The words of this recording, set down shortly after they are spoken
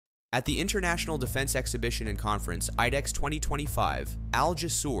At the International Defense Exhibition and Conference IDEX 2025,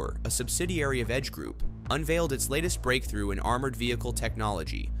 JASOOR, a subsidiary of Edge Group, unveiled its latest breakthrough in armored vehicle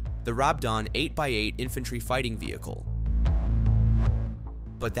technology, the RABDAN 8x8 infantry fighting vehicle.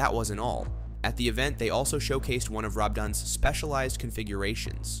 But that wasn't all. At the event, they also showcased one of RABDAN's specialized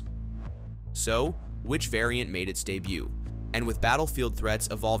configurations. So, which variant made its debut? And with battlefield threats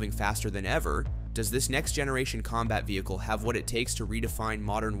evolving faster than ever, does this next-generation combat vehicle have what it takes to redefine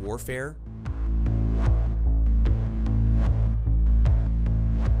modern warfare?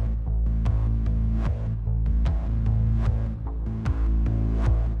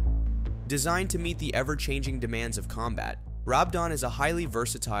 Designed to meet the ever-changing demands of combat, RABDAN is a highly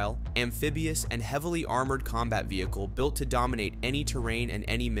versatile, amphibious, and heavily armored combat vehicle built to dominate any terrain and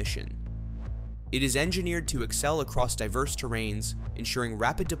any mission. It is engineered to excel across diverse terrains, ensuring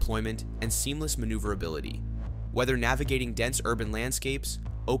rapid deployment and seamless maneuverability, whether navigating dense urban landscapes,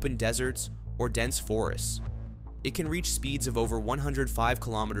 open deserts, or dense forests. It can reach speeds of over 105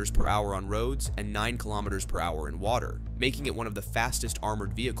 km per hour on roads and 9 km per hour in water, making it one of the fastest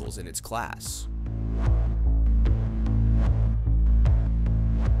armored vehicles in its class.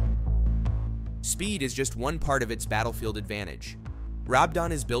 Speed is just one part of its battlefield advantage.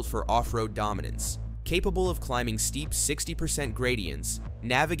 RABDAN is built for off-road dominance, capable of climbing steep 60% gradients,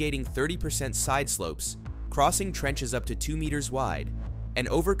 navigating 30% side slopes, crossing trenches up to 2 meters wide, and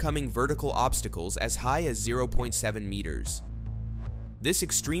overcoming vertical obstacles as high as 0.7 meters. This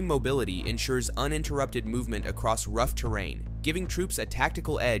extreme mobility ensures uninterrupted movement across rough terrain, giving troops a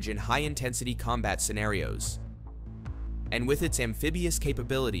tactical edge in high-intensity combat scenarios. And with its amphibious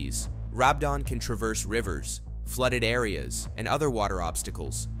capabilities, RABDAN can traverse rivers, flooded areas, and other water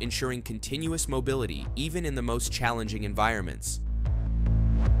obstacles, ensuring continuous mobility even in the most challenging environments.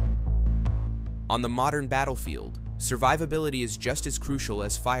 On the modern battlefield, survivability is just as crucial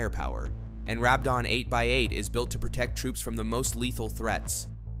as firepower, and RABDAN 8x8 is built to protect troops from the most lethal threats.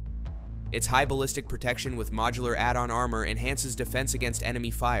 Its high ballistic protection with modular add-on armor enhances defense against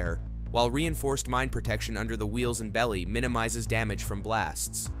enemy fire, while reinforced mine protection under the wheels and belly minimizes damage from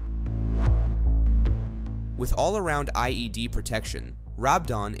blasts. With all-around IED protection,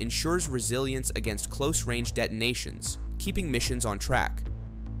 RABDAN ensures resilience against close-range detonations, keeping missions on track.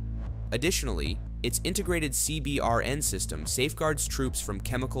 Additionally, its integrated CBRN system safeguards troops from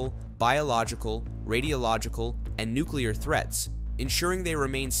chemical, biological, radiological, and nuclear threats, ensuring they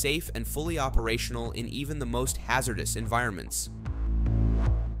remain safe and fully operational in even the most hazardous environments.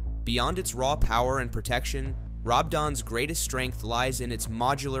 Beyond its raw power and protection, RABDAN's greatest strength lies in its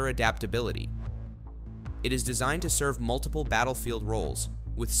modular adaptability. It is designed to serve multiple battlefield roles,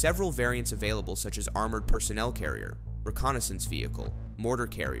 with several variants available such as armored personnel carrier, reconnaissance vehicle, mortar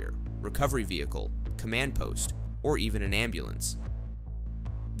carrier, recovery vehicle, command post, or even an ambulance.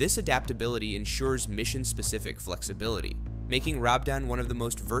 This adaptability ensures mission-specific flexibility, making RABDAN one of the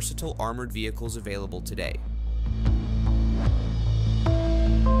most versatile armored vehicles available today.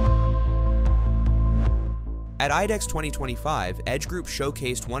 At IDEX 2025, Edge Group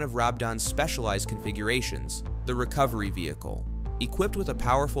showcased one of RABDAN's specialized configurations, the recovery vehicle. Equipped with a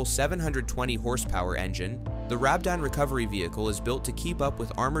powerful 720 horsepower engine, the RABDAN recovery vehicle is built to keep up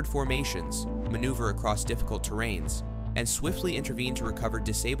with armored formations, maneuver across difficult terrains, and swiftly intervene to recover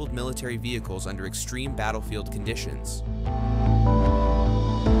disabled military vehicles under extreme battlefield conditions.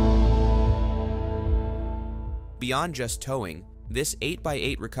 Beyond just towing, this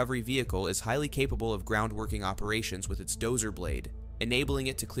 8x8 recovery vehicle is highly capable of ground-working operations with its dozer blade, enabling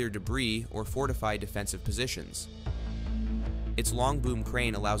it to clear debris or fortify defensive positions. Its long boom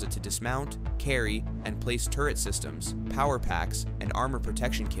crane allows it to dismount, carry, and place turret systems, power packs, and armor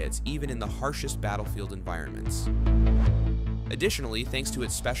protection kits even in the harshest battlefield environments. Additionally, thanks to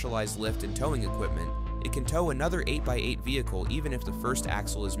its specialized lift and towing equipment, it can tow another 8x8 vehicle even if the first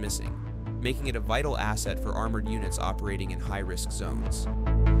axle is missing, making it a vital asset for armored units operating in high-risk zones.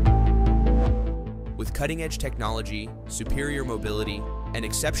 With cutting-edge technology, superior mobility, and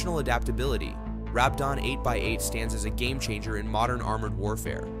exceptional adaptability, RABDAN 8x8 stands as a game-changer in modern armored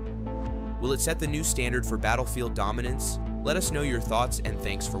warfare. Will it set the new standard for battlefield dominance? Let us know your thoughts, and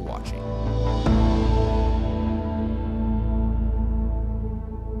thanks for watching.